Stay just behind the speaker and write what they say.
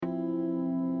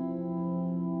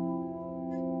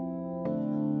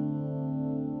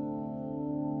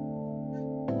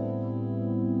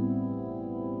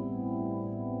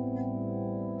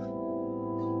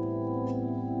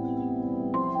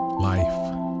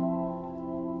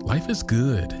Life is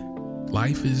good.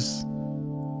 Life is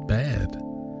bad.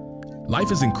 Life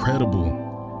is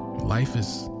incredible. Life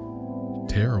is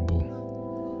terrible.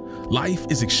 Life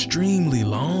is extremely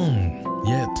long,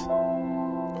 yet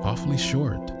awfully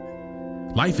short.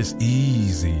 Life is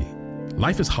easy.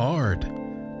 Life is hard.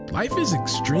 Life is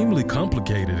extremely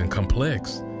complicated and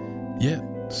complex, yet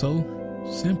so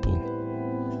simple.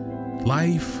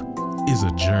 Life is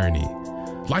a journey.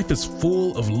 Life is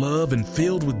full of love and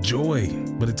filled with joy,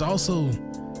 but it's also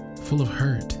full of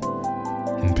hurt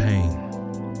and pain.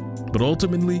 But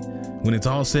ultimately, when it's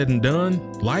all said and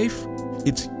done, life,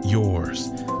 it's yours.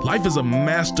 Life is a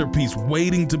masterpiece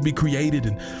waiting to be created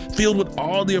and filled with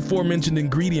all the aforementioned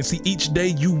ingredients. See, each day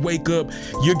you wake up,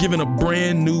 you're given a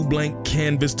brand new blank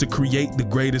canvas to create the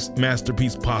greatest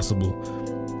masterpiece possible.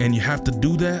 And you have to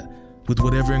do that with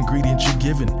whatever ingredients you're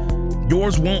given.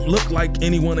 Yours won't look like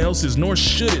anyone else's, nor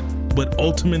should it, but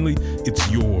ultimately it's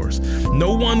yours.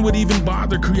 No one would even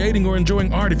bother creating or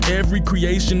enjoying art if every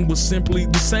creation was simply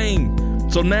the same.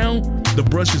 So now the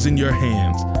brush is in your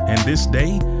hands, and this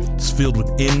day is filled with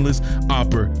endless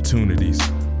opportunities.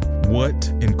 What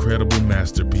incredible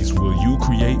masterpiece will you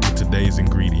create with today's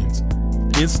ingredients?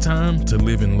 It's time to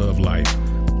live and love life.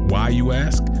 Why, you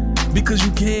ask? Because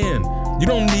you can. You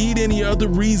don't need any other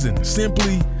reason,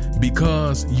 simply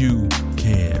because you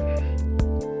can.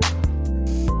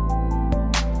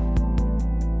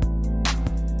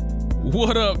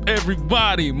 What up,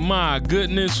 everybody? My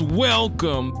goodness,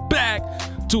 welcome back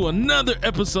to another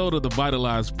episode of the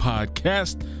Vitalized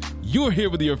Podcast. You're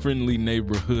here with your friendly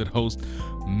neighborhood host,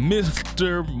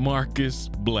 Mr. Marcus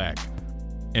Black.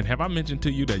 And have I mentioned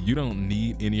to you that you don't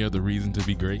need any other reason to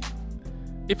be great?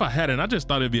 If I hadn't, I just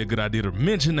thought it'd be a good idea to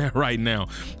mention that right now,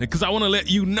 because I want to let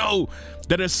you know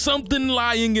that there's something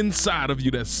lying inside of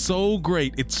you that's so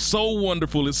great, it's so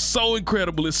wonderful, it's so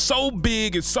incredible, it's so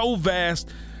big, it's so vast,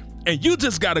 and you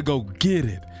just got to go get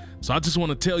it. So I just want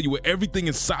to tell you, with everything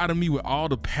inside of me, with all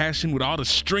the passion, with all the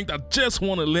strength, I just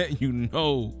want to let you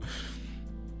know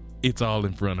it's all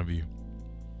in front of you.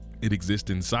 It exists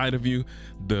inside of you.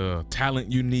 The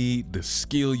talent you need, the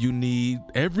skill you need,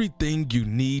 everything you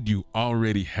need, you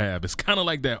already have. It's kind of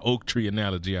like that oak tree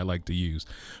analogy I like to use.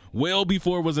 Well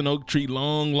before it was an oak tree,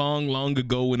 long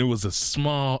ago, when it was a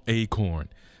small acorn.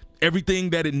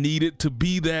 Everything that it needed to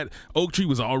be that oak tree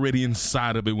was already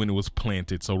inside of it when it was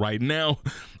planted. So right now,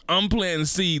 I'm planting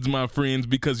seeds, my friends,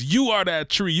 because you are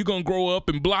that tree. You're going to grow up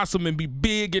and blossom and be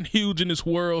big and huge in this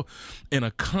world and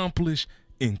accomplish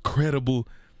incredible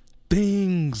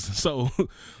things. So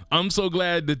I'm so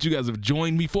glad that you guys have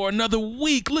joined me for another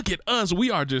week. Look at us. We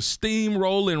are just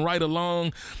steamrolling right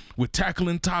along with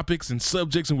tackling topics and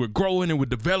subjects, and we're growing and we're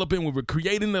developing and we're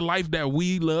creating the life that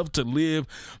we love to live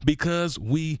because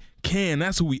we can.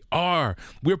 That's who we are.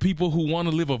 We're people who want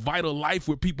to live a vital life.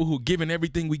 We're people who are giving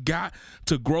everything we got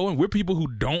to grow, and we're people who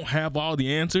don't have all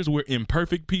the answers. We're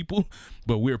imperfect people,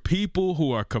 but we're people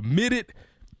who are committed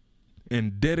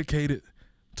and dedicated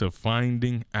to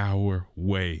finding our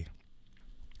way.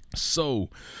 So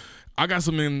I got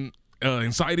some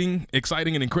exciting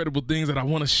and incredible things that I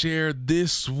want to share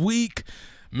this week.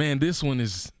 Man, this one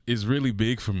is really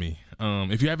big for me.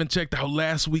 If you haven't checked out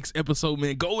last week's episode,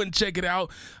 man, go and check it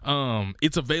out.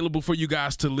 It's available for you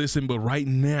guys to listen, but right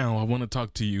now I want to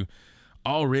talk to you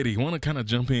already. I want to kind of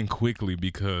jump in quickly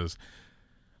because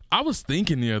I was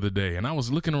thinking the other day, and I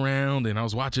was looking around and I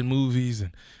was watching movies,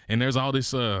 and there's all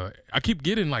this, I keep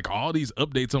getting like all these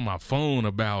updates on my phone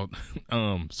about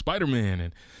Spider-Man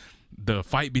and the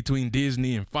fight between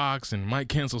Disney and Fox and might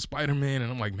cancel Spider-Man.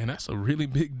 And I'm like, man, that's a really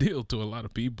big deal to a lot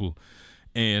of people.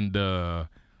 And,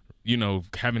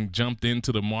 having jumped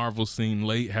into the Marvel scene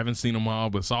late, haven't seen them all,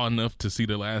 but saw enough to see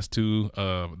the last two,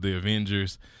 the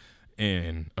Avengers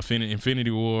and Infinity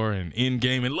War and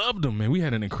Endgame, and loved them, man. We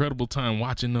had an incredible time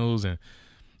watching those, and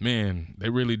man, they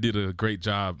really did a great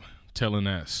job telling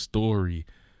that story.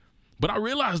 But I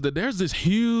realized that there's this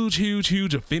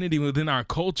huge affinity within our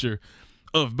culture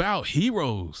about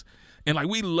heroes, and like,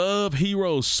 we love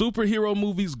heroes. Superhero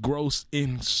movies gross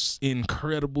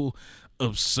incredible,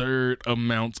 absurd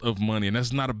amounts of money, and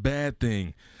that's not a bad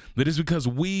thing. That is because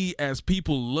we as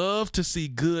people love to see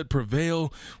good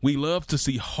prevail. We love to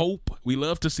see hope. We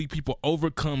love to see people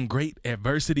overcome great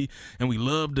adversity. And we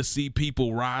love to see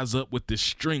people rise up with the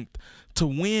strength to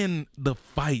win the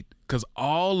fight. Because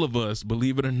all of us,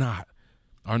 believe it or not,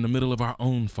 are in the middle of our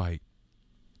own fight.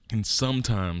 And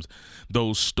sometimes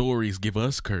those stories give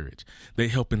us courage. They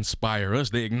help inspire us.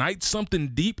 They ignite something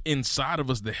deep inside of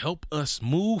us to help us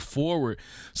move forward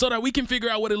so that we can figure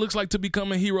out what it looks like to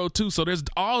become a hero too. So there's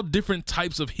all different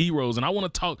types of heroes. And I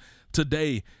want to talk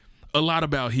today a lot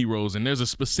about heroes, and there's a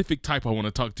specific type I want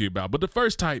to talk to you about. But the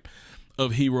first type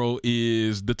of hero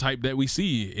is the type that we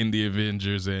see in the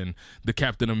Avengers and the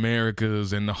Captain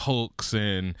Americas and the Hulks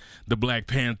and the Black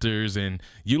Panthers. And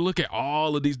you look at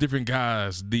all of these different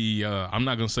guys. I'm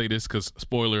not going to say this because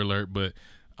spoiler alert, but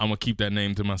I'm going to keep that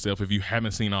name to myself. If you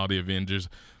haven't seen all the Avengers,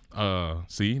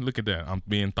 see, look at that. I'm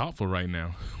being thoughtful right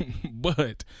now.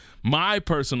 But my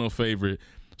personal favorite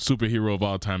superhero of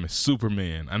all time is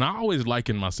Superman, and I always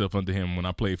likened myself unto him when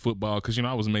I played football because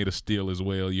I was made of steel as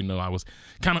well. I was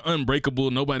kind of unbreakable.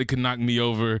 Nobody could knock me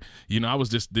over. I was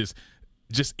just this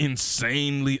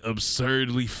insanely,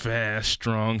 absurdly fast,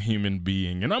 strong human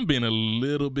being. And I'm being a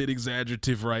little bit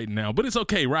exaggerative right now, but it's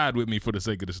okay. Ride with me for the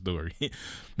sake of the story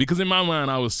because in my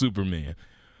mind I was Superman.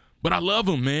 But I love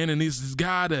him, man, and he's this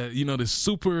guy that this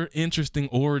super interesting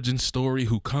origin story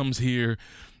who comes here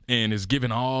and is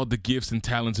given all the gifts and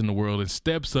talents in the world and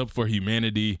steps up for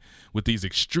humanity with these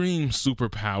extreme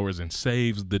superpowers and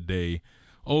saves the day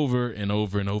over and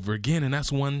over and over again. And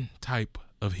that's one type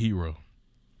of hero.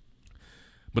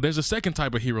 But there's a second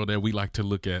type of hero that we like to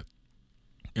look at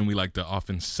and we like to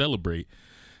often celebrate.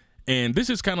 And this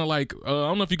is kind of like, I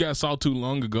don't know if you guys saw too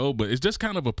long ago, but it's just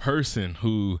kind of a person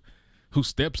who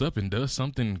steps up and does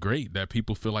something great that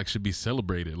people feel like should be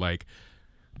celebrated. Like,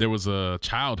 there was a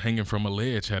child hanging from a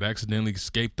ledge, had accidentally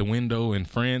escaped the window in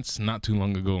France not too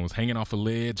long ago and was hanging off a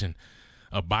ledge, and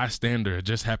a bystander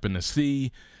just happened to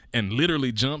see and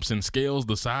literally jumps and scales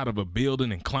the side of a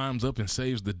building and climbs up and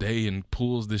saves the day and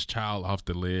pulls this child off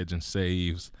the ledge and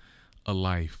saves a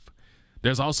life.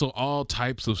 There's also all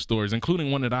types of stories,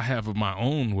 including one that I have of my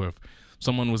own where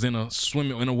someone was in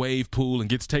a wave pool and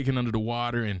gets taken under the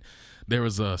water, and there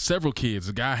was several kids.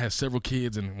 The guy has several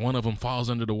kids, and one of them falls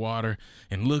under the water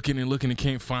and looking and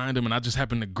can't find him. And I just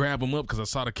happened to grab him up because I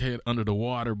saw the kid under the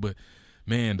water. But,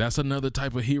 man, that's another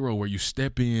type of hero where you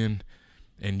step in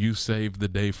and you save the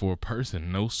day for a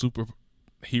person. No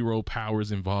superhero powers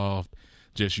involved,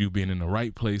 just you being in the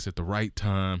right place at the right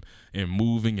time and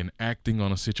moving and acting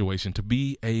on a situation to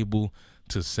be able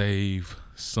to save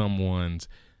someone's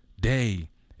day.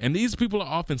 And these people are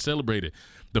often celebrated.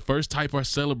 The first type are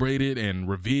celebrated and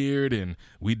revered, and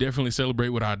we definitely celebrate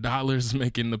with our dollars,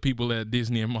 making the people at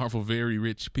Disney and Marvel very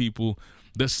rich people.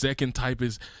 The second type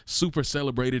is super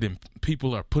celebrated, and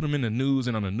people are put them in the news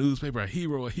and on the newspaper, a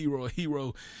hero,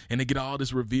 and they get all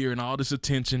this revere and all this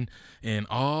attention, and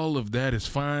all of that is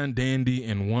fine, dandy,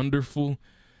 and wonderful.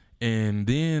 And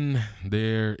then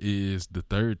there is the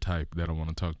third type that I want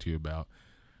to talk to you about,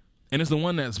 and it's the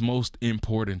one that's most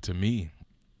important to me,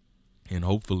 and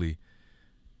hopefully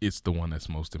it's the one that's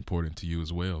most important to you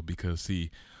as well, because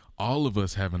see, all of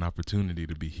us have an opportunity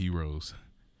to be heroes.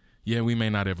 Yeah, we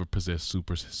may not ever possess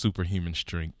superhuman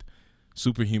strength,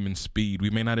 superhuman speed.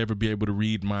 We may not ever be able to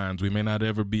read minds. We may not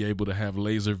ever be able to have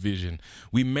laser vision.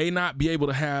 We may not be able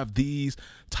to have these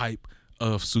type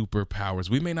of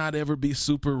superpowers. We may not ever be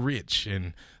super rich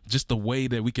and just the way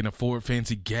that we can afford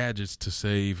fancy gadgets to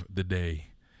save the day.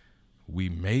 We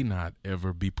may not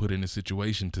ever be put in a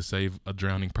situation to save a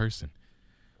drowning person.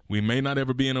 We may not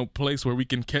ever be in a place where we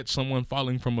can catch someone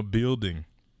falling from a building.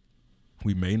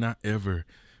 We may not ever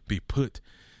be put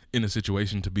in a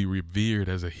situation to be revered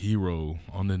as a hero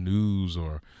on the news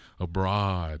or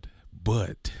abroad.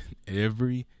 But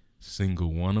every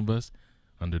single one of us,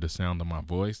 under the sound of my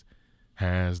voice,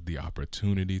 has the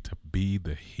opportunity to be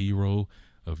the hero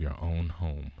of your own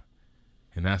home.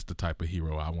 And that's the type of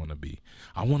hero I want to be.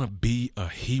 I want to be a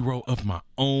hero of my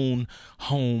own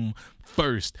home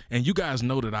first. And you guys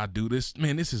know that I do this.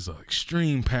 Man, this is an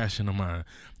extreme passion of mine.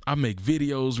 I make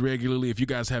videos regularly. If you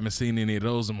guys haven't seen any of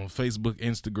those, I'm on Facebook,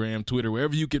 Instagram, Twitter,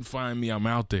 wherever you can find me, I'm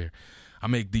out there. I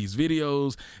make these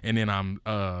videos, and then I'm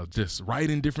just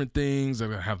writing different things.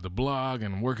 I have the blog,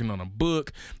 and I'm working on a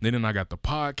book. And then I got the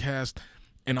podcast,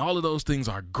 and all of those things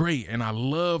are great, and I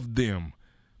love them.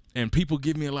 And people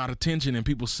give me a lot of attention, and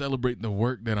people celebrate the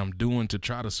work that I'm doing to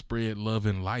try to spread love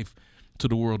and life to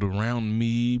the world around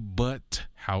me. But,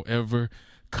 however,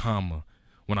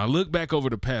 when I look back over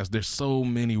the past, there's so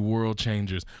many world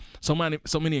changers, so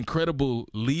many incredible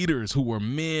leaders who were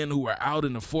men, who were out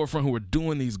in the forefront, who were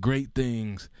doing these great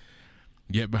things.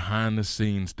 Yet behind the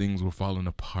scenes, things were falling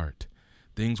apart.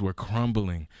 Things were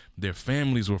crumbling. Their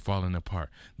families were falling apart.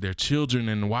 Their children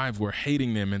and wives were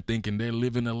hating them and thinking they're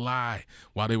living a lie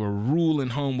while they were ruling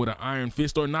home with an iron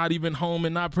fist, or not even home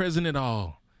and not present at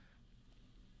all.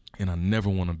 And I never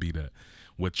want to be that.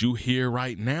 What you hear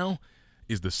right now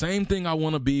is the same thing I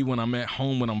want to be when I'm at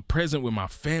home, when I'm present with my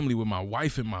family, with my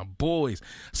wife and my boys.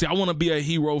 See, I want to be a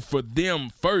hero for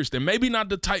them first, and maybe not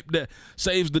the type that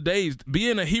saves the day.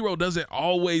 Being a hero doesn't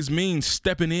always mean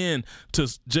stepping in to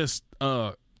just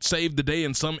save the day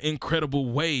in some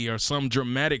incredible way or some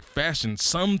dramatic fashion.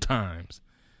 Sometimes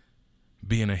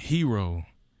being a hero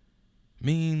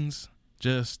means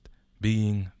just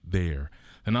being there.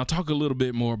 And I'll talk a little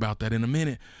bit more about that in a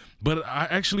minute. But I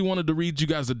actually wanted to read you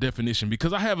guys a definition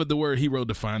because I have the word hero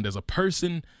defined as a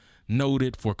person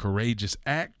noted for courageous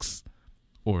acts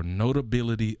or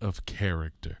notability of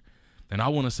character. And I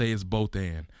want to say it's both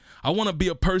and. I want to be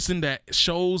a person that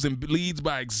shows and leads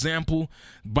by example,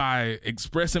 by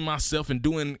expressing myself and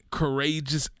doing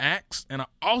courageous acts. And I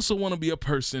also want to be a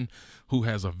person who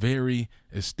has a very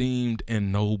esteemed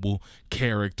and noble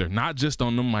character, not just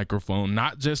on the microphone,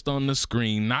 not just on the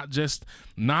screen,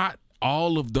 not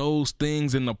all of those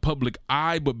things in the public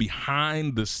eye, but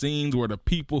behind the scenes where the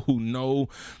people who know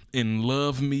and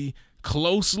love me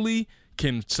closely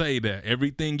can say that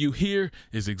everything you hear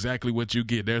is exactly what you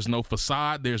get. There's no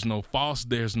facade, there's no false,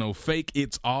 there's no fake.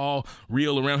 It's all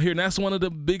real around here. And that's one of the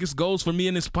biggest goals for me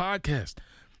in this podcast.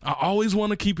 I always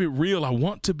want to keep it real. I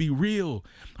want to be real.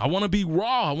 I want to be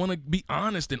raw. I want to be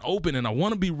honest and open, and I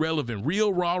want to be relevant,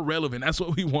 real, raw, relevant. That's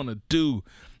what we want to do.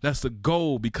 That's the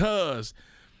goal, because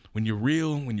when you're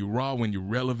real, when you're raw, when you're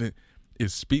relevant, it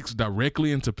speaks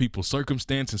directly into people's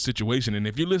circumstance and situation. And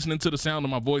if you're listening to the sound of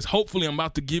my voice, hopefully I'm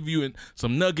about to give you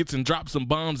some nuggets and drop some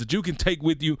bombs that you can take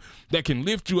with you, that can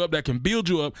lift you up, that can build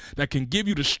you up, that can give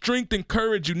you the strength and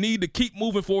courage you need to keep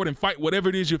moving forward and fight whatever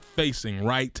it is you're facing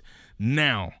right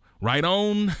now. Right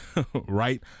on,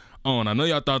 right on. I know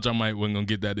y'all thought y'all wasn't going to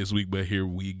get that this week, but here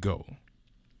we go.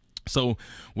 So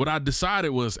what I decided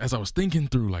was, as I was thinking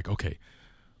through, like, okay,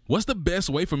 what's the best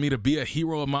way for me to be a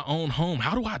hero of my own home?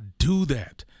 How do I do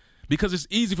that? Because it's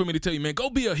easy for me to tell you, man, go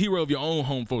be a hero of your own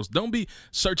home, folks. Don't be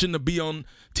searching to be on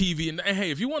TV. And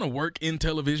hey, if you want to work in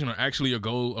television, or actually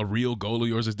a real goal of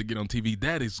yours is to get on TV,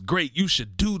 that is great. You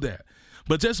should do that.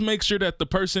 But just make sure that the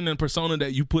person and persona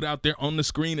that you put out there on the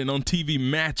screen and on TV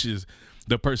matches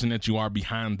the person that you are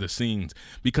behind the scenes,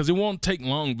 because it won't take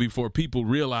long before people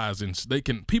realize, and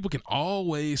people can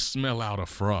always smell out a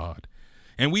fraud.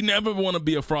 And we never want to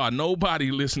be a fraud.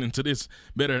 Nobody listening to this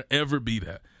better ever be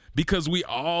that, because we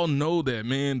all know that,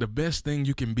 man, the best thing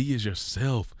you can be is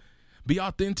yourself. Be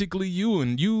authentically you,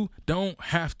 and you don't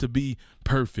have to be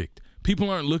perfect.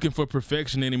 People aren't looking for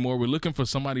perfection anymore. We're looking for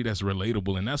somebody that's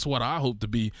relatable, and that's what I hope to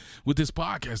be with this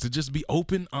podcast, to just be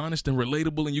open, honest, and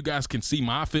relatable, and you guys can see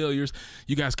my failures.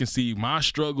 You guys can see my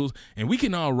struggles, and we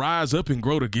can all rise up and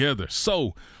grow together.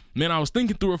 So, man, I was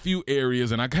thinking through a few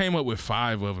areas, and I came up with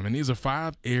 5 of them, and these are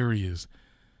 5 areas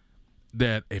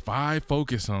that if I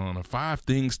focus on, or 5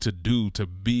 things to do to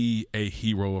be a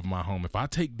hero of my home. If I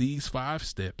take these 5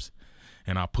 steps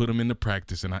and I put them into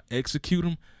practice and I execute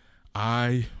them,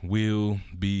 I will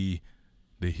be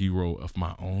the hero of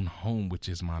my own home, which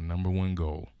is my number one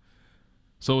goal.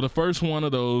 So the first one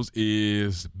of those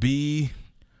is be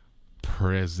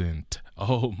present.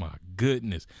 Oh my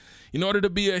goodness. In order to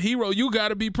be a hero, you got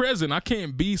to be present. I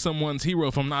can't be someone's hero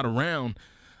if I'm not around.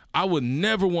 I would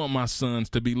never want my sons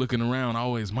to be looking around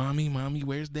always, mommy,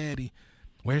 where's daddy?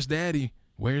 Where's daddy?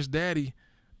 Where's daddy?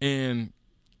 And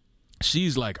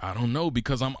she's like, I don't know,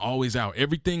 because I'm always out.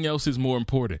 Everything else is more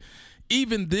important.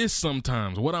 Even this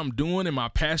sometimes, what I'm doing and my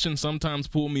passion sometimes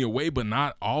pull me away, but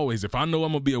not always. If I know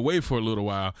I'm going to be away for a little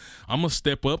while, I'm going to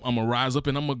step up, I'm going to rise up,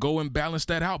 and I'm going to go and balance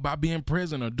that out by being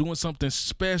present or doing something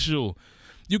special.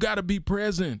 You got to be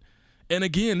present. And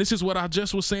again, this is what I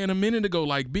just was saying a minute ago.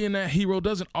 Like, being that hero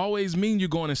doesn't always mean you're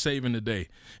going and saving the day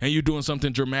and you're doing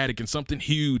something dramatic and something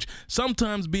huge.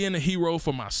 Sometimes being a hero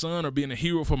for my son or being a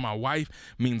hero for my wife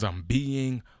means I'm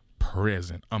being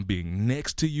present. I'm being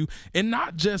next to you, and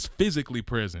not just physically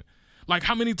present. Like,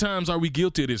 how many times are we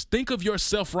guilty of this? Think of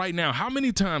yourself right now. How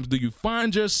many times do you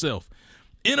find yourself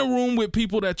in a room with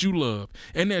people that you love,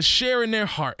 and they're sharing their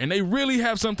heart, and they really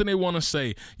have something they want to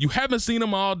say? You haven't seen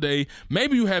them all day.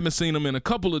 Maybe you haven't seen them in a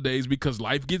couple of days because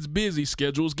life gets busy,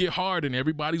 schedules get hard, and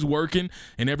everybody's working,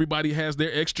 and everybody has their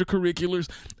extracurriculars.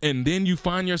 And then you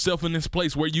find yourself in this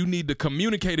place where you need to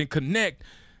communicate and connect.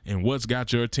 And what's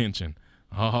got your attention?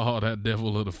 Oh, that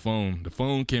devil of the phone. The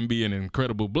phone can be an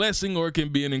incredible blessing, or it can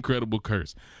be an incredible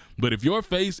curse. But if your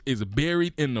face is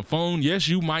buried in the phone, yes,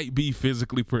 you might be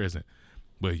physically present,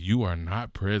 but you are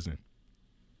not present,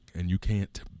 and you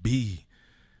can't be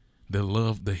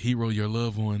the hero your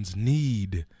loved ones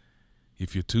need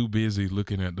if you're too busy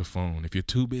looking at the phone, if you're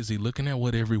too busy looking at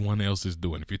what everyone else is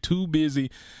doing, if you're too busy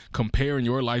comparing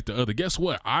your life to others. Guess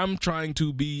what? I'm trying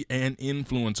to be an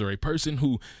influencer, a person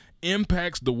who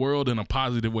impacts the world in a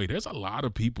positive way. There's a lot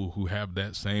of people who have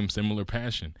that similar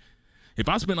passion. If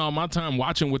I spend all my time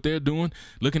watching what they're doing,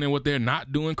 looking at what they're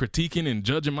not doing, critiquing and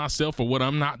judging myself for what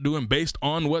I'm not doing based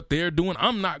on what they're doing,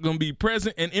 I'm not going to be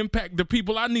present and impact the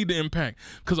people I need to impact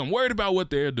because I'm worried about what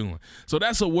they're doing. So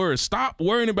that's a word. Stop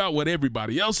worrying about what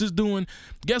everybody else is doing.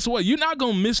 Guess what? You're not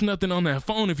going to miss nothing on that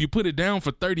phone if you put it down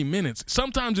for 30 minutes.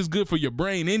 Sometimes it's good for your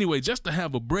brain anyway, just to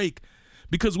have a break.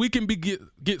 Because we can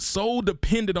get so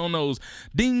dependent on those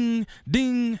ding,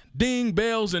 ding, ding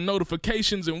bells and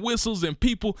notifications and whistles and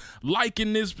people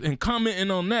liking this and commenting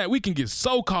on that. We can get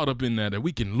so caught up in that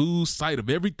we can lose sight of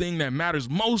everything that matters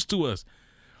most to us.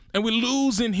 And we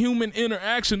lose in human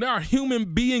interaction. There are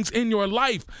human beings in your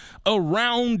life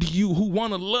around you who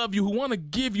want to love you, who want to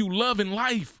give you love and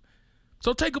life.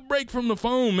 So take a break from the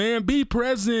phone, man. Be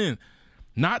present.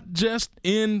 Not just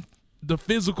in the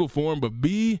physical form, but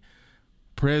be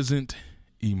present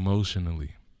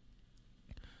emotionally.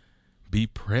 Be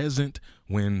present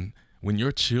when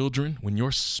your children, when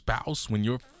your spouse, when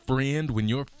your friend, when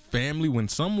your family, when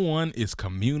someone is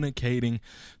communicating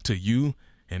to you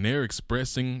and they're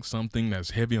expressing something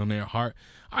that's heavy on their heart.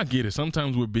 I get it.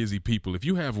 Sometimes we're busy people. If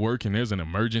you have work and there's an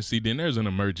emergency, then there's an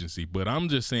emergency. But I'm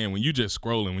just saying, when you're just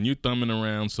scrolling, when you're thumbing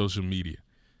around social media,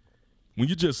 when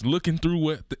you're just looking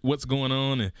through what's going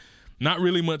on and not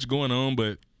really much going on,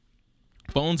 but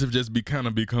phones have just become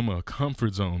a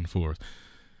comfort zone for us.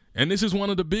 And this is one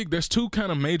of there's two kind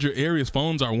of major areas.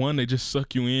 Phones are one, they just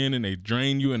suck you in and they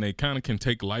drain you and they kind of can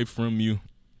take life from you.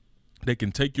 They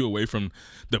can take you away from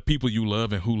the people you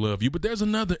love and who love you. But there's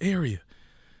another area.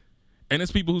 And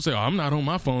it's people who say, oh, I'm not on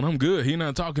my phone. I'm good. He's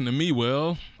not talking to me.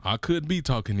 Well, I could be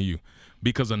talking to you.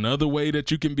 Because another way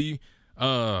that you can be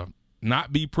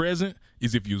not be present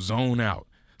is if you zone out.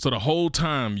 So the whole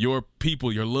time, your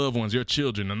people, your loved ones, your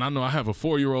children, and I know I have a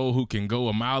 4-year-old who can go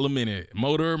a mile a minute,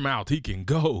 motor or mouth, he can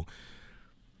go.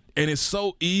 And it's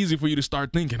so easy for you to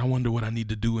start thinking, I wonder what I need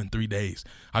to do in 3 days.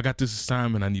 I got this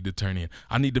assignment I need to turn in.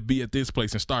 I need to be at this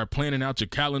place, and start planning out your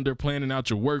calendar, planning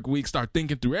out your work week, start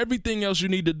thinking through everything else you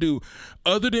need to do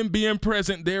other than being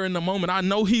present there in the moment. I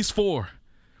know he's 4.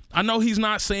 I know he's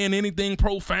not saying anything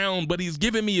profound, but he's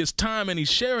giving me his time and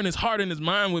he's sharing his heart and his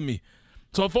mind with me.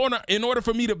 So in order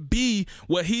for me to be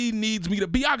what he needs me to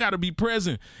be, I got to be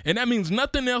present. And that means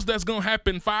nothing else that's going to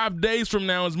happen 5 days from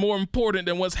now is more important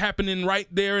than what's happening right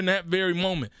there in that very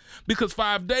moment. Because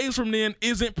 5 days from then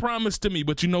isn't promised to me.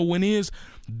 But you know when is?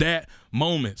 That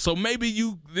moment. So maybe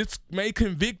this may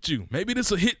convict you. Maybe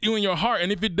this will hit you in your heart.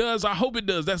 And if it does, I hope it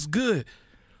does. That's good.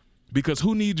 Because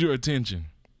who needs your attention?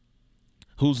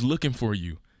 Who's looking for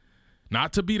you?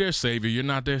 Not to be their savior. You're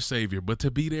not their savior. But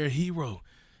to be their hero.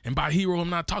 And by hero,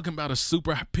 I'm not talking about a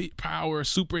superhero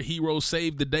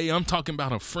save the day. I'm talking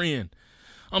about a friend.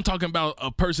 I'm talking about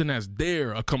a person that's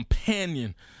there, a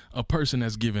companion, a person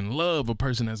that's giving love, a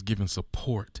person that's giving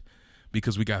support.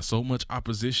 Because we got so much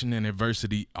opposition and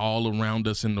adversity all around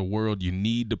us in the world. You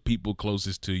need the people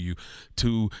closest to you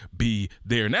to be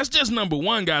there. And that's just number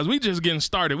one, guys. We just getting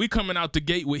started. We coming out the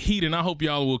gate with heat, and I hope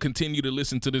y'all will continue to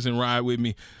listen to this and ride with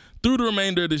me through the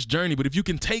remainder of this journey. But if you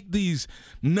can take these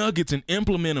nuggets and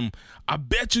implement them, I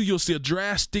bet you'll see a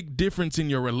drastic difference in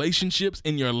your relationships,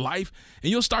 in your life, and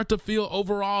you'll start to feel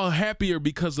overall happier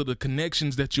because of the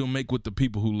connections that you'll make with the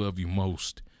people who love you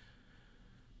most.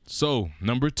 So,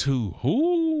 number 2.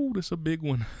 Ooh, that's a big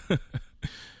one.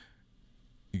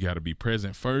 You got to be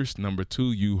present first. Number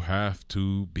 2, you have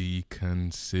to be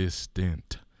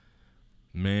consistent.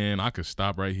 Man, I could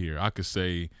stop right here. I could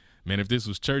say, man, if this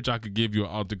was church, I could give you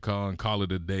an altar call and call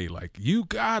it a day. Like, you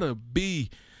gotta be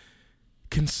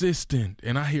consistent.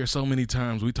 And I hear so many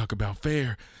times we talk about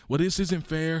fair. Well, this isn't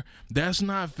fair. That's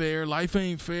not fair. Life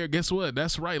ain't fair. Guess what?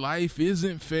 That's right. Life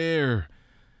isn't fair.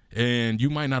 And you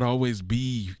might not always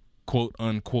be, quote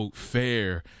unquote,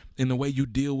 fair in the way you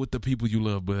deal with the people you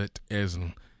love. But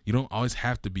you don't always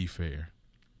have to be fair.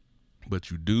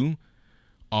 But you do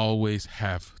always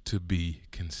have to be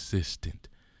consistent.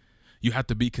 You have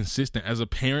to be consistent. As a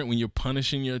parent, when you're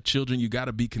punishing your children, you got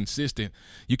to be consistent.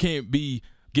 You can't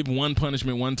give one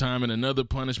punishment one time and another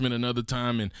punishment another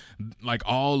time and like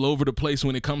all over the place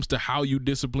when it comes to how you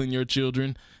discipline your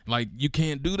children. Like, you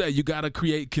can't do that. You got to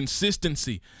create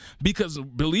consistency because,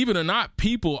 believe it or not,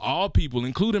 all people,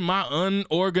 including my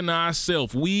unorganized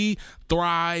self, we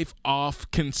thrive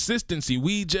off consistency.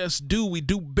 We just do. We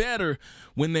do better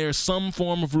when there's some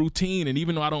form of routine. And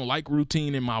even though I don't like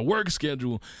routine in my work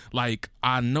schedule, like,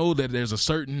 I know that there's a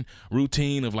certain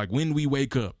routine of like when we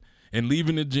wake up. and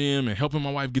leaving the gym and helping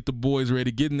my wife get the boys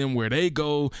ready, getting them where they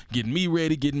go, getting me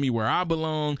ready, getting me where I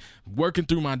belong, working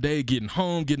through my day, getting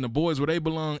home, getting the boys where they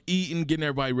belong, eating, getting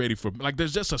everybody ready for, like,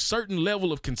 there's just a certain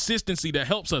level of consistency that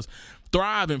helps us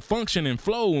thrive and function and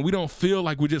flow when we don't feel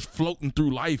like we're just floating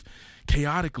through life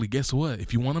chaotically. Guess what?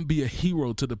 If you want to be a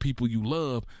hero to the people you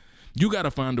love, you got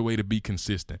to find a way to be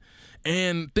consistent.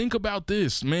 And think about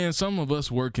this, man. Some of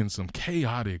us work in some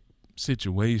chaotic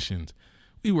situations.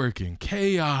 We work in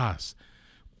chaos.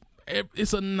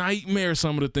 It's a nightmare,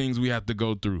 some of the things we have to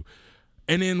go through.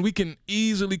 And then we can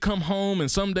easily come home, and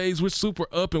some days we're super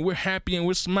up and we're happy and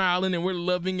we're smiling and we're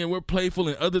loving and we're playful.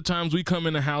 And other times we come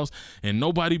in the house and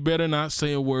nobody better not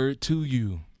say a word to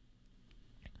you.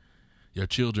 Your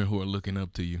children who are looking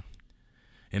up to you,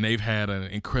 and they've had an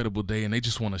incredible day and they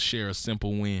just want to share a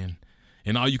simple win.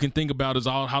 And all you can think about is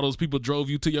how those people drove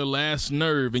you to your last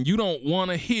nerve, and you don't want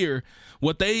to hear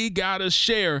what they got to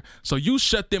share. So you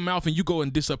shut their mouth and you go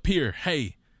and disappear.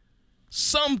 Hey,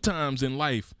 sometimes in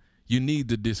life you need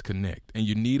to disconnect and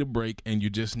you need a break and you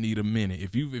just need a minute.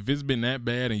 If it's been that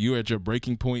bad and you're at your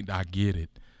breaking point, I get it.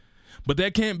 But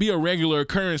that can't be a regular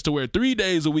occurrence to where 3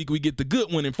 days a week we get the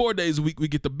good one and 4 days a week we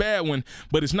get the bad one,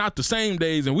 but it's not the same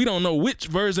days, and we don't know which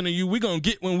version of you we're going to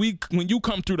get when you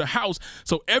come through the house.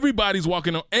 So everybody's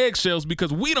walking on eggshells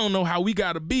because we don't know how we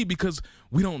got to be, because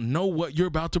we don't know what you're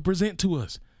about to present to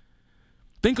us.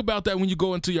 Think about that when you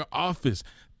go into your office,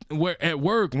 at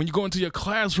work, when you go into your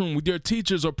classroom with your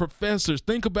teachers or professors.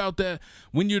 Think about that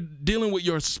when you're dealing with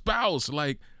your spouse.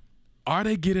 Like, are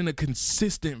they getting a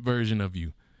consistent version of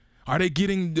you? Are they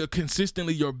getting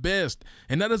consistently your best?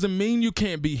 And that doesn't mean you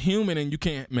can't be human and you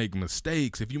can't make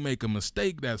mistakes. If you make a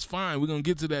mistake, that's fine. We're going to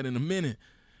get to that in a minute.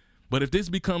 But if this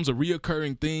becomes a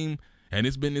reoccurring theme and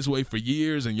it's been this way for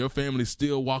years and your family's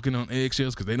still walking on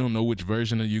eggshells because they don't know which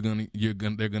version of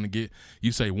they're going to get.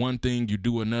 You say one thing, you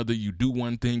do another, you do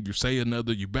one thing, you say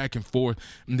another, you back and forth,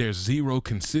 and there's zero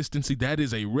consistency. That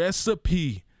is a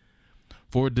recipe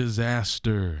for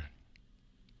disaster.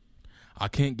 I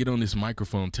can't get on this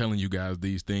microphone telling you guys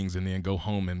these things and then go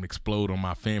home and explode on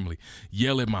my family,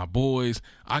 yell at my boys.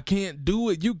 I can't do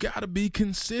it. You got to be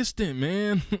consistent,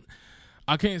 man.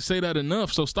 I can't say that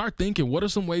enough. So start thinking, what are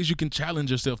some ways you can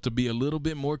challenge yourself to be a little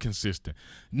bit more consistent?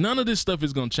 None of this stuff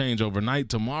is going to change overnight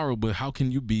tomorrow, but how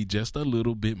can you be just a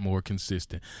little bit more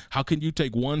consistent? How can you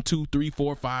take 1, 2, 3,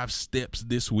 4, 5 steps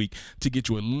this week to get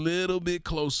you a little bit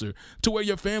closer to where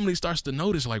your family starts to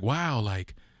notice, like, wow,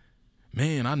 like,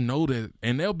 man, I know that,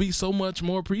 and they'll be so much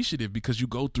more appreciative because you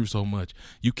go through so much.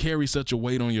 You carry such a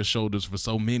weight on your shoulders for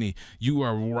so many. You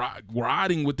are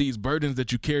riding with these burdens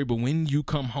that you carry, but when you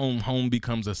come home, home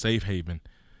becomes a safe haven.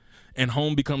 And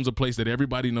home becomes a place that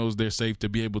everybody knows they're safe to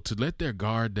be able to let their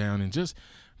guard down and just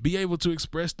be able to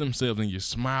express themselves, and you're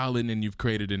smiling and you've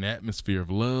created an atmosphere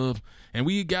of love. And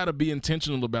we got to be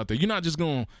intentional about that. You're not just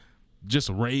going to just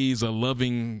raise a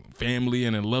loving family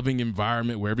and a loving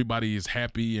environment where everybody is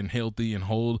happy and healthy and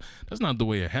whole. That's not the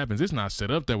way it happens. It's not set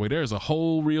up that way. There's a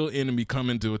whole real enemy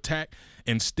coming to attack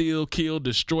and steal, kill,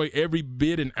 destroy every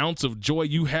bit and ounce of joy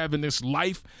you have in this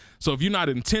life. So if you're not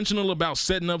intentional about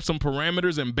setting up some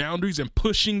parameters and boundaries and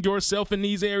pushing yourself in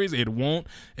these areas, it won't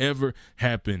ever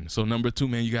happen. So number 2,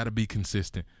 man, you got to be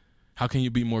consistent. How can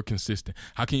you be more consistent?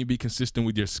 How can you be consistent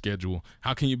with your schedule?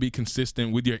 How can you be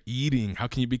consistent with your eating? How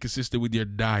can you be consistent with your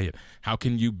diet? How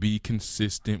can you be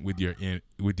consistent with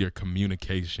your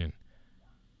communication?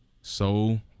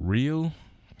 So real,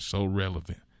 so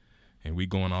relevant. And we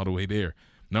going all the way there.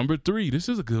 Number 3, this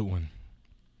is a good one.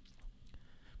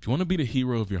 If you want to be the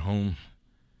hero of your home,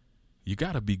 you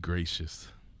got to be gracious.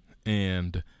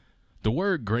 And the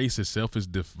word grace itself is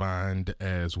defined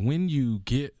as when you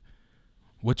get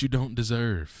what you don't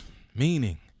deserve,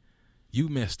 meaning you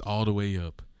messed all the way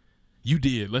up. You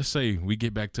did. Let's say we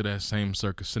get back to that same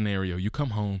circus scenario. You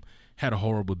come home, had a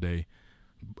horrible day.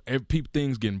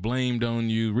 Things getting blamed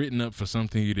on you, written up for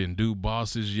something you didn't do,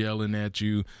 bosses yelling at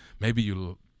you. Maybe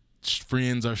your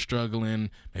friends are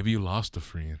struggling. Maybe you lost a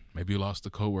friend. Maybe you lost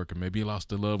a coworker. Maybe you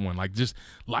lost a loved one. Like, just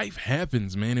life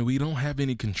happens, man, and we don't have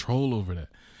any control over that.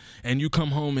 And you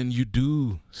come home and you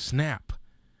do snap.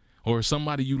 Or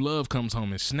somebody you love comes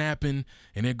home and snapping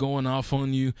and they're going off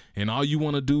on you, and all you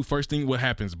want to do, first thing what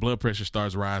happens, blood pressure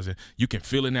starts rising. You can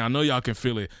feel it now. I know y'all can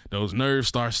feel it. Those nerves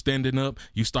start standing up.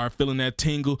 You start feeling that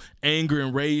tingle. Anger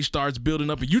and rage starts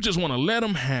building up, and you just want to let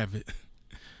them have it.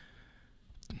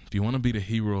 If you want to be the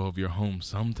hero of your home,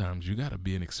 sometimes you got to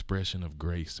be an expression of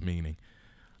grace, meaning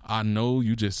I know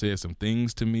you just said some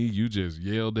things to me. You just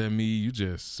yelled at me. You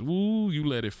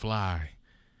let it fly.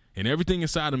 And everything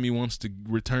inside of me wants to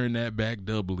return that back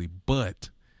doubly. But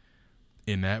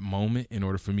in that moment, in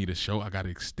order for me to show, I got to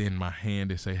extend my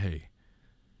hand and say, hey,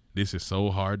 this is so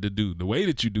hard to do. The way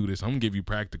that you do this, I'm going to give you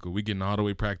practical. We're getting all the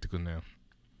way practical now.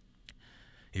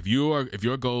 If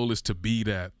your goal is to be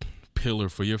that pillar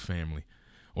for your family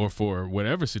or for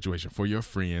whatever situation, for your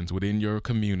friends within your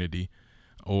community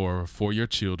or for your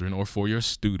children or for your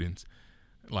students,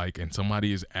 and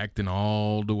somebody is acting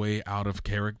all the way out of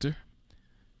character,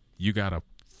 you got to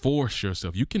force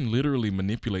yourself. You can literally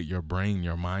manipulate your brain,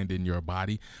 your mind, and your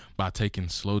body by taking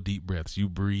slow, deep breaths. You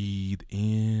breathe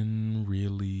in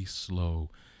really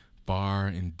slow, far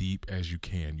and deep as you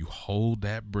can. You hold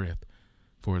that breath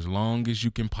for as long as you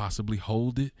can possibly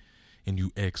hold it, and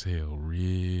you exhale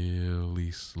really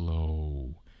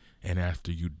slow. And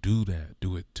after you do that,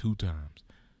 do it 2 times.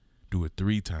 Do it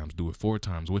 3 times, do it 4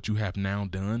 times. What you have now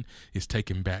done is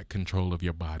taking back control of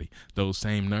your body. Those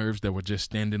same nerves that were just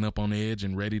standing up on the edge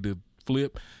and ready to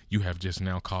flip, you have just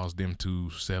now caused them to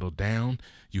settle down.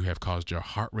 You have caused your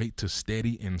heart rate to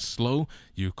steady and slow.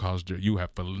 You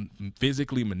have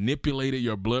physically manipulated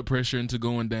your blood pressure into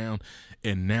going down.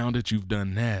 And now that you've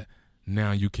done that,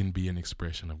 now you can be an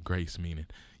expression of grace, meaning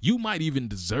you might even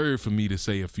deserve for me to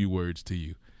say a few words to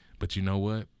you. But you know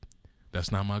what? That's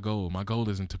not my goal. My goal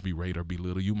isn't to berate or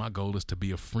belittle you. My goal is to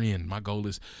be a friend. My goal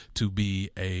is to be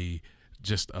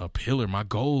just a pillar. My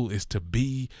goal is to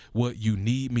be what you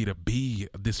need me to be,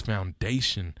 this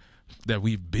foundation that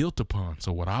we've built upon.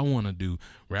 So what I want to do,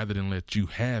 rather than let you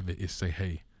have it, is say,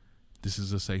 hey, this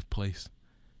is a safe place.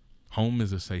 Home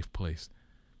is a safe place.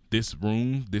 This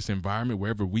room, this environment,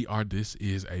 wherever we are, this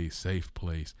is a safe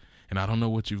place. And I don't know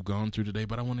what you've gone through today,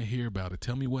 but I want to hear about it.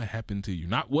 Tell me what happened to you.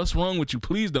 Not what's wrong with you.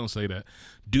 Please don't say that.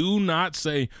 Do not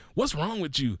say, what's wrong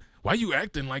with you? Why you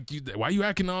acting like you? Why you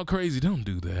acting all crazy? Don't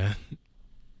do that.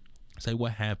 Say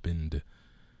what happened,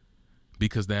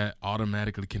 because that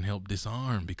automatically can help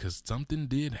disarm, because something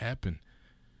did happen.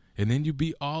 And then you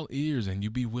be all ears, and you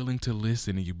be willing to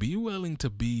listen, and you be willing to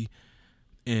be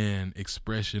an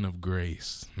expression of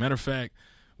grace. Matter of fact,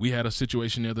 we had a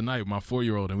situation the other night with my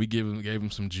 4-year-old, and we gave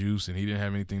him some juice, and he didn't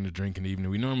have anything to drink in the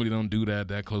evening. We normally don't do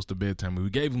that close to bedtime, but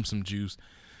we gave him some juice,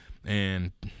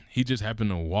 and he just happened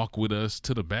to walk with us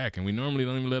to the back, and we normally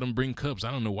don't even let him bring cups.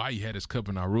 I don't know why he had his cup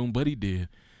in our room, but he did.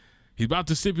 He's about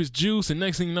to sip his juice, and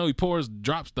next thing you know, he pours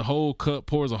a whole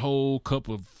cup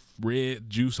of red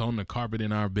juice on the carpet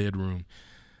in our bedroom.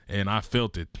 And I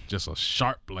felt it, just a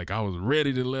sharp, like I was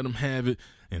ready to let him have it,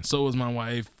 and so was my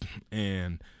wife,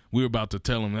 and we were about to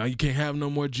tell him, you can't have no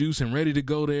more juice, and ready to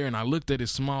go there. And I looked at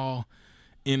his small,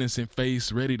 innocent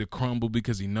face, ready to crumble,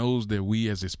 because he knows that we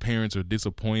as his parents are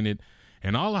disappointed.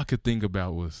 And all I could think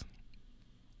about was,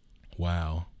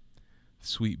 wow,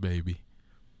 sweet baby.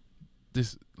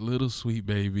 This little sweet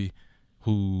baby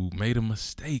who made a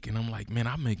mistake. And I'm like, man,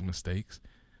 I make mistakes.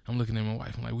 I'm looking at my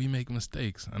wife. I'm like, we make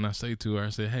mistakes. And I say to her, I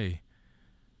said, hey,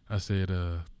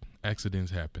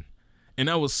 accidents happen. And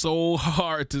that was so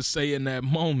hard to say in that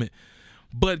moment.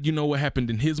 But you know what happened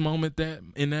in his moment,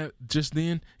 in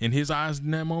his eyes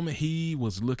in that moment, he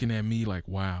was looking at me like,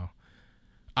 wow,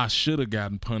 I should have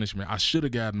gotten punishment. I should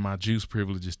have gotten my juice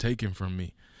privileges taken from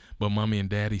me. But mommy and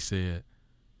daddy said,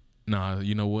 nah,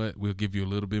 you know what? We'll give you a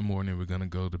little bit more, and then we're going to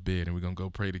go to bed, and we're going to go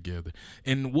pray together.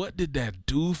 And what did that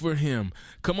do for him?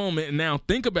 Come on, man. Now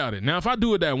think about it. Now, if I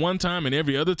do it that one time and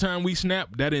every other time we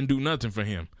snap, that didn't do nothing for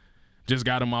him. Just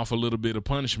got him off a little bit of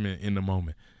punishment in the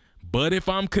moment. But if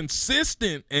I'm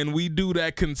consistent and we do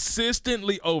that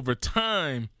consistently over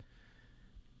time,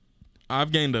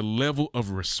 I've gained a level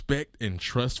of respect and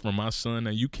trust for my son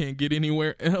that you can't get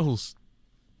anywhere else.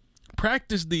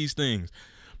 Practice these things.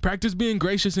 Practice being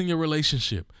gracious in your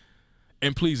relationship.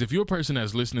 And please, if you're a person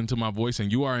that's listening to my voice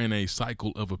and you are in a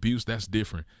cycle of abuse, that's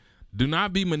different. Do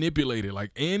not be manipulated.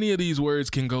 Like, any of these words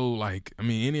can go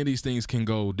any of these things can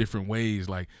go different ways.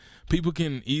 Like, people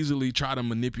can easily try to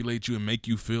manipulate you and make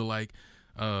you feel like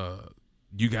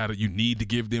you need to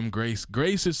give them grace.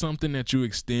 Grace is something that you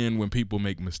extend when people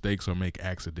make mistakes or make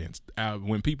accidents,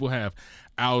 when people have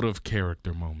out of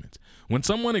character moments. When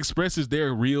someone expresses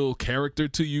their real character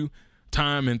to you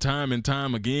time and time and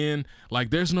time again, like,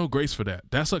 there's no grace for that.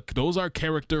 Those are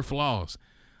character flaws.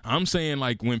 I'm saying,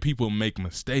 like, when people make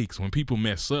mistakes, when people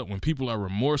mess up, when people are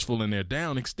remorseful and they're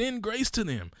down, extend grace to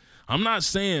them. I'm not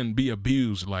saying be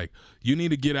abused. Like, you need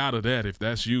to get out of that if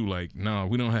that's you. Like, no,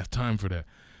 we don't have time for that.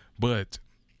 But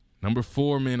number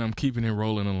 4, man, I'm keeping it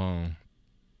rolling along.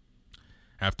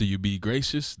 After you be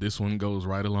gracious, this one goes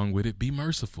right along with it. Be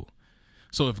merciful.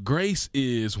 So if grace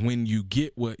is when you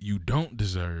get what you don't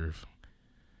deserve,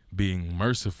 being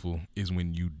merciful is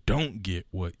when you don't get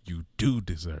what you do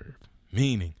deserve.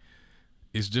 Meaning,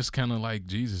 it's just kind of like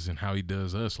Jesus and how he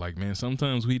does us. Like, man,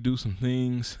 sometimes we do some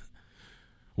things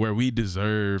where we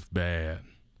deserve bad,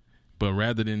 but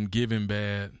rather than giving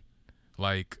bad,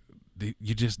 like,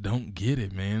 you just don't get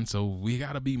it, man. So we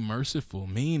got to be merciful,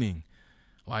 meaning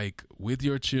like with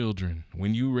your children,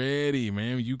 when you ready,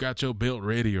 man, you got your belt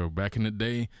ready. Or back in the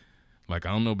day, like,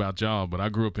 I don't know about y'all, but I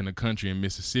grew up in the country in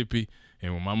Mississippi.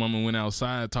 And when my mama went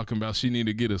outside talking about she needed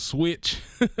to get a switch,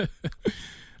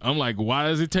 I'm like, why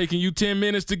is it taking you 10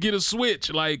 minutes to get a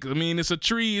switch? Like, I mean, it's a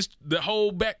tree. The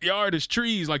whole backyard is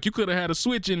trees. Like, you could have had a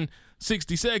switch in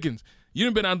 60 seconds. You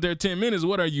done been out there 10 minutes.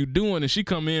 What are you doing? And she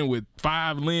come in with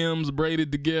 5 limbs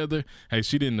braided together. Hey,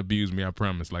 she didn't abuse me, I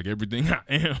promise. Like, everything I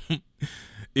am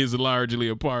is largely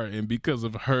a part and because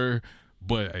of her.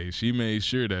 But, hey, she made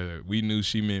sure that we knew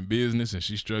she meant business, and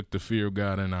she struck the fear of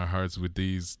God in our hearts with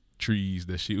these trees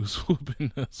that she was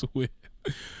whooping us with.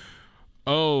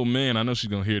 Oh, man, I know she's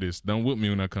going to hear this. Don't whoop me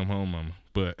when I come home, mama.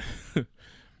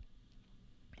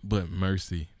 But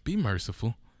mercy. Be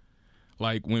merciful.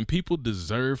 Like, when people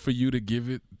deserve for you to give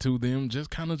it to them, just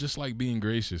kind of just like being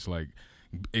gracious. Like,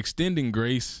 extending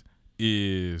grace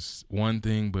is one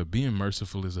thing, but being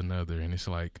merciful is another. And it's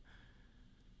like,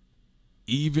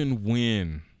 even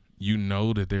when you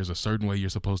know that there's a certain way you're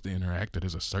supposed to interact, or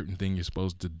there's a certain thing you're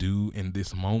supposed to do in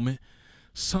this moment,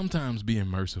 sometimes being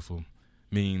merciful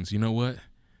means, you know what?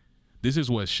 This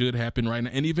is what should happen right now.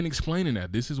 And even explaining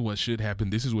that, this is what should happen.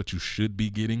 This is what you should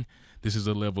be getting. This is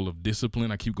a level of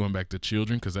discipline. I keep going back to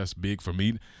children because that's big for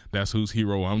me. That's whose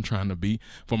hero I'm trying to be.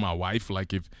 For my wife,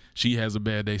 like, if she has a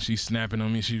bad day, she's snapping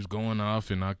on me, she's going off,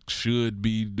 and I should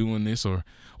be doing this. Or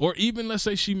even, let's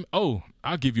say I'll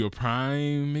give you a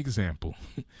prime example.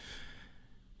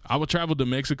 I would travel to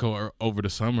Mexico over the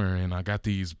summer, and I got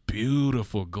these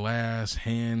beautiful glass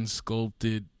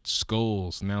hand-sculpted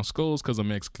skulls. Now, skulls, because of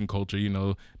Mexican culture, you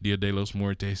know, Dia de los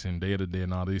Muertos and Day of the Dead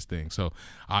and all these things. So,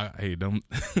 don't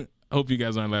hope you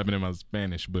guys aren't laughing at my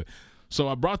Spanish. But so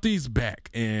I brought these back,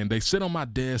 and they sit on my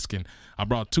desk, and I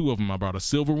brought 2 of them. I brought a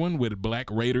silver one with Black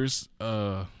Raiders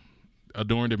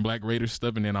adorned in Black Raiders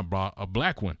stuff, and then I brought a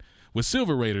black one with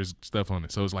Silver Raiders stuff on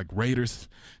it. So it's like Raiders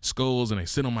skulls, and they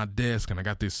sit on my desk, and I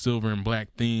got this silver and black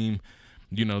theme,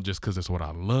 you know, just because it's what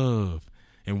I love.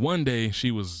 And one day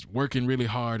she was working really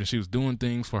hard, and she was doing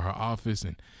things for her office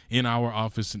and in our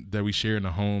office that we share in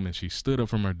the home, and she stood up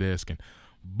from her desk and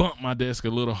bumped my desk a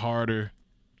little harder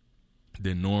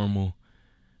than normal,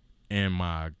 and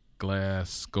my glass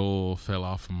skull fell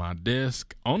off of my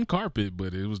desk on carpet,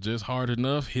 but it was just hard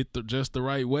enough, hit just the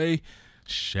right way,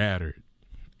 shattered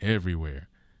everywhere.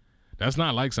 That's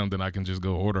not like something I can just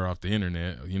go order off the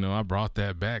internet. You know, I brought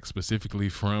that back specifically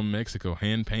from Mexico,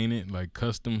 hand painted, like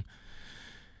custom.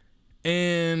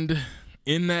 And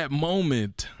in that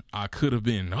moment, I could have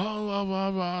been,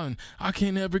 and I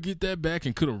can't ever get that back,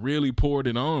 and could have really poured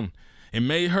it on and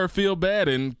made her feel bad,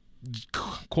 and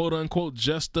quote unquote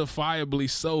justifiably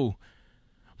so.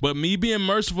 But me being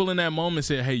merciful in that moment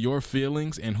said, hey, your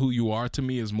feelings and who you are to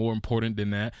me is more important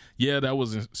than that. Yeah, that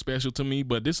wasn't special to me,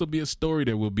 but this will be a story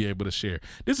that we'll be able to share.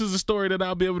 This is a story that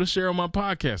I'll be able to share on my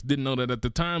podcast. Didn't know that at the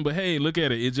time, but hey, look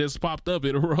at it. It just popped up.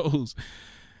 It arose.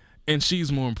 And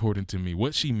she's more important to me.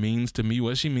 What she means to me,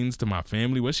 what she means to my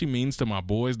family, what she means to my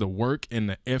boys, the work and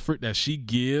the effort that she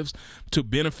gives to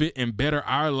benefit and better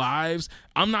our lives.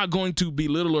 I'm not going to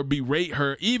belittle or berate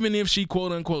her, even if she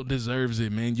quote unquote deserves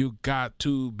it, man. You got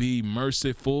to be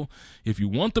merciful. If you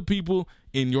want the people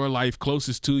in your life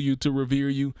closest to you to revere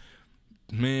you,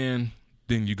 man,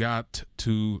 then you got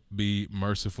to be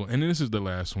merciful. And this is the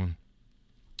last one.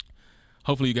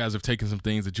 Hopefully you guys have taken some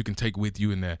things that you can take with you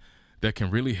in that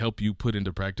can really help you put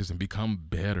into practice and become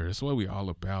better. That's what we all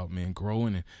about, man,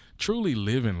 growing and truly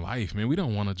living life, man. We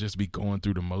don't want to just be going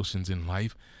through the motions in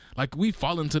life. Like, we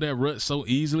fall into that rut so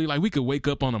easily. Like, we could wake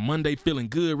up on a Monday feeling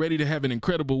good, ready to have an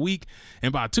incredible week,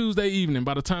 and by Tuesday evening,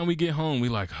 by the time we get home, we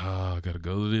like, I got to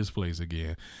go to this place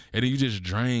again. And then you just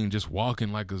drain, just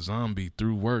walking like a zombie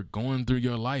through work, going through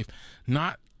your life,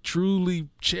 not truly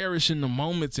cherishing the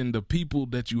moments and the people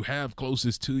that you have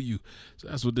closest to you. So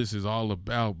that's what this is all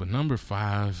about. But number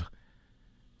 5,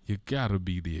 you gotta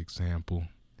be the example.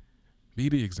 Be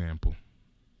the example.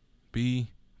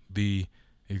 Be the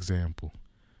example.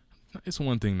 It's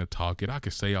one thing to talk it. I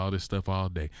could say all this stuff all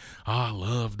day. I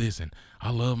love this, and I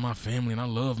love my family, and I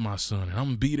love my son, and I'm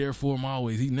going to be there for him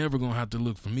always. He's never going to have to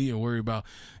look for me or worry about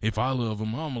if I love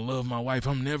him. I'm going to love my wife.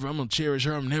 I'm going to cherish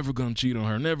her. I'm never going to cheat on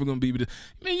her. Never going to be.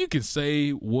 Man, you can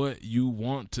say what you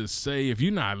want to say. If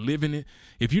you're not living it,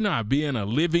 if you're not being a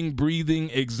living, breathing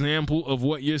example of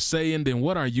what you're saying, then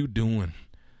what are you doing?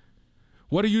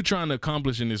 What are you trying to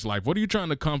accomplish in this life? What are you trying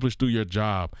to accomplish through your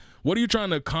job? What are you trying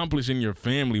to accomplish in your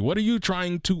family? What are you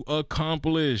trying to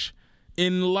accomplish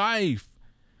in life?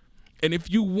 And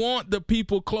if you want the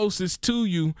people closest to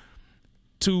you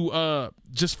to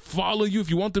just follow you, if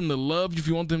you want them to love you, if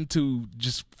you want them to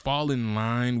just fall in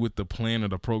line with the plan or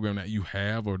the program that you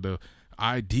have or the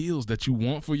ideals that you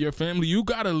want for your family, you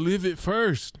got to live it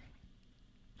first.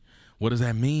 What does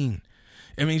that mean?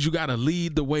 It means you got to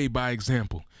lead the way by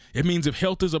example. It means if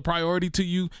health is a priority to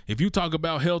you, if you talk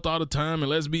about health all the time and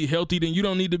let's be healthy, then you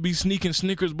don't need to be sneaking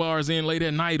Snickers bars in late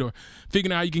at night or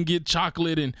figuring out how you can get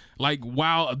chocolate and like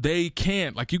while they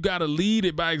can't. Like you got to lead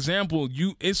it by example.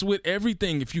 It's with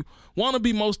everything. If you want to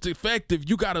be most effective,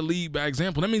 you got to lead by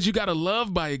example. That means you got to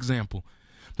love by example.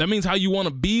 That means how you want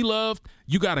to be loved,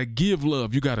 you got to give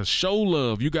love. You got to show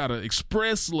love. You got to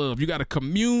express love. You got to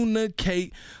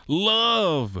communicate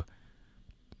love.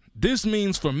 This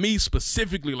means for me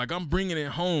specifically, like I'm bringing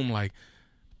it home, like,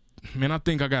 man, I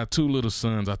think I got 2 little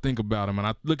sons. I think about them and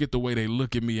I look at the way they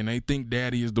look at me and they think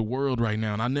daddy is the world right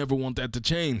now. And I never want that to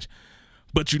change.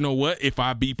 But you know what? If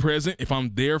I be present, if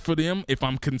I'm there for them, if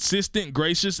I'm consistent,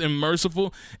 gracious, and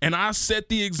merciful, and I set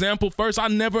the example first, I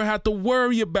never have to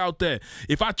worry about that.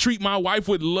 If I treat my wife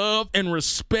with love and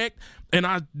respect, and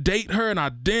I date her and I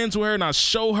dance with her and I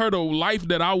show her the life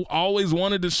that I always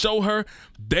wanted to show her,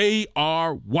 they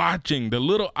are watching. The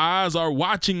little eyes are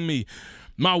watching me.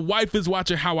 My wife is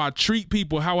watching how I treat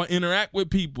people, how I interact with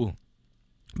people.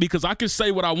 Because I can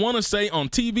say what I want to say on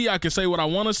TV. I can say what I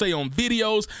want to say on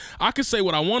videos. I can say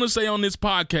what I want to say on this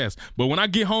podcast. But when I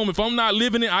get home, if I'm not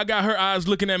living it, I got her eyes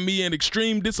looking at me in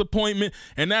extreme disappointment.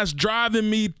 And that's driving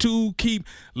me to keep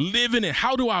living it.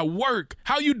 How do I work?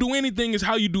 How you do anything is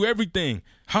how you do everything.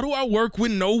 How do I work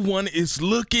when no one is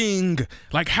looking?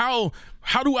 Like how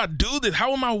do I do this?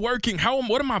 How am I working?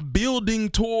 What am I building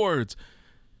towards?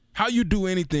 How you do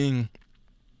anything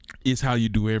is how you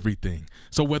do everything.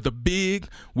 So whether big,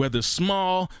 whether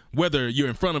small, whether you're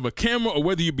in front of a camera or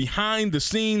whether you're behind the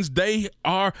scenes, they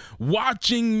are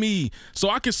watching me. So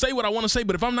I can say what I want to say,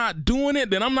 but if I'm not doing it,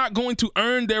 then I'm not going to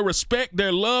earn their respect,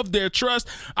 their love, their trust.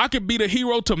 I could be the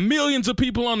hero to millions of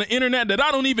people on the internet that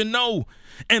I don't even know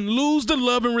and lose the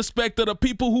love and respect of the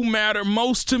people who matter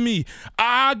most to me.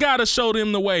 I got to show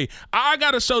them the way. I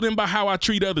got to show them by how I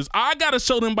treat others. I got to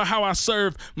show them by how I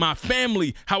serve my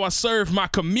family, how I serve my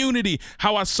community,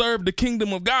 how I serve the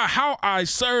kingdom of God, how I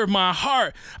serve my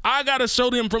heart. I got to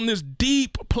show them from this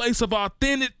deep place of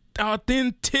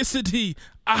authenticity.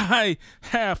 I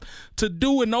have to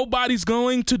do it. Nobody's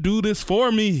going to do this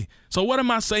for me. So what am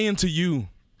I saying to you?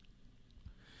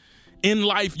 In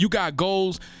life, you got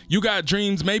goals, you got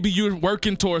dreams. Maybe you're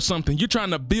working towards something. You're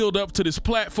trying to build up to this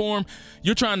platform.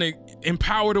 You're trying to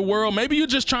empower the world. Maybe you're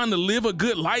just trying to live a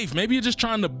good life. Maybe you're just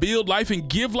trying to build life and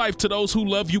give life to those who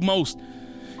love you most.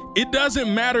 It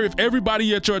doesn't matter if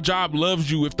everybody at your job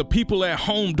loves you, if the people at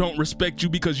home don't respect you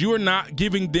because you're not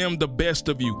giving them the best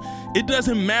of you. It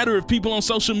doesn't matter if people on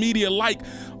social media like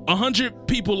 100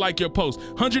 people like your post,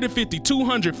 150,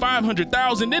 200,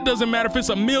 500,000. It doesn't matter if it's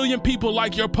 1 million people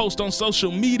like your post on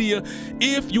social media.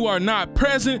 If you are not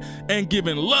present and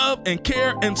giving love and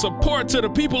care and support to the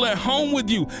people at home with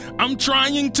you, I'm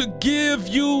trying to give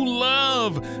you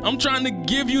love. I'm trying to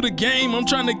give you the game. I'm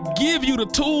trying to give you the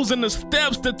tools and the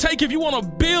steps to take if you want to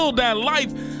build that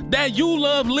life that you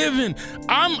love living.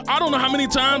 I don't know how many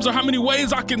times or how many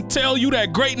ways I can tell you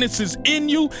that greatness is in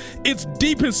you. It's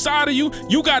deep inside of you.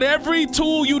 You got every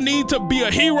tool you need to be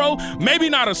a hero. Maybe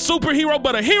not a superhero,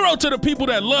 but a hero to the people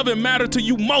that love and matter to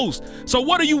you most. So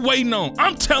what are you waiting on?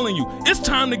 I'm telling you, it's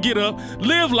time to get up,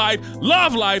 live life,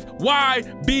 love life. Why?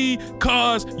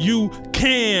 Because you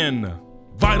can.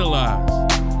 Vitalize.